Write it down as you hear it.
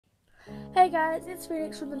Hey guys, it's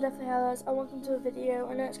Phoenix from the Deathly Hallows and welcome to a video.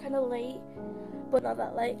 I know it's kind of late, but not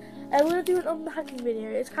that late. I want to do an unpacking video.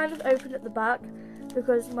 It's kind of open at the back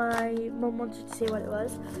because my mum wanted to see what it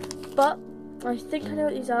was. But I think I know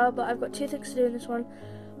what these are, but I've got two things to do in this one.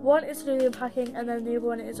 One is to do the unpacking and then the other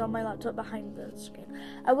one is on my laptop behind the screen.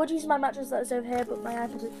 I would use my mattress that is over here, but my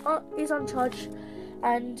iPad is on charge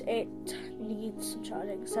and it needs some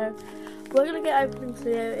charging. So we're going to get opening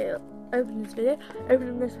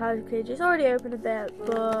this package. It's already open a bit,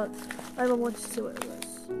 but my mum wanted to see what it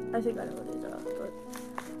was. I think I know what these are, but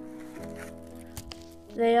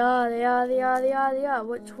they are.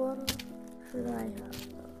 Which one should I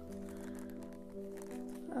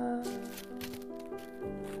have?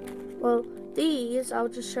 Well, these I'll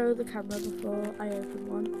just show the camera before I open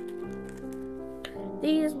one.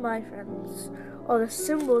 These, my friends, are the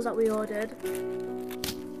symbols that we ordered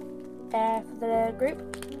for the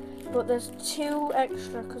group. But there's two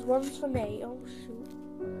extra, because one's for me. Oh, shoot.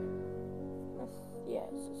 Yeah,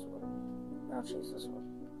 it's this one. I'll choose this one.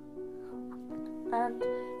 And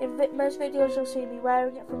in most videos, you'll see me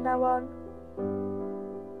wearing it from now on.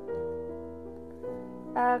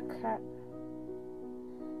 Okay.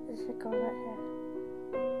 This should go right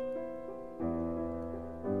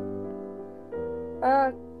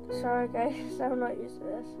here. Sorry guys, I'm not used to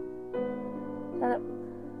this.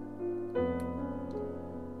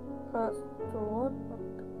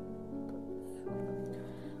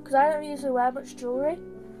 Because I don't usually wear much jewellery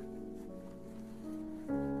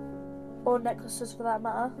or necklaces for that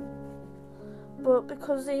matter, but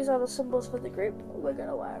because these are the symbols for the group, we're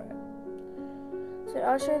gonna wear it. So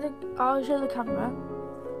I'll show the camera.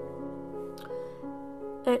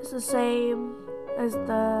 It's the same as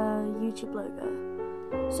the YouTube logo.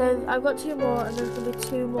 So I've got two more, and there's gonna be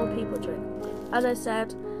two more people joining. As I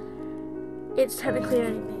said, it's technically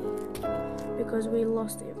only me, because we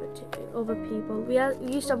lost the other people. We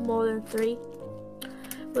used to have more than 3,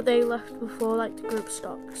 but they left before like the group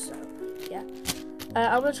stopped. So yeah,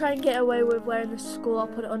 I'm gonna try and get away with wearing this school. I'll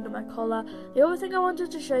put it under my collar. The other thing I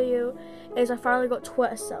wanted to show you is I finally got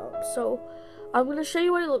Twitter set up. So I'm gonna show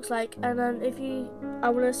you what it looks like, and then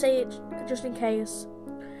I'm gonna say it just in case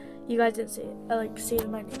you guys didn't see it, see it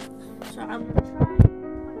in my name. So I'm gonna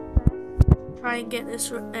try and get this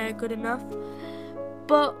good enough.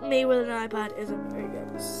 But me with an iPad isn't very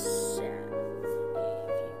good. So, if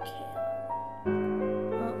you can.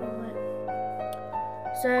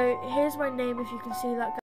 So, here's my name if you can see that.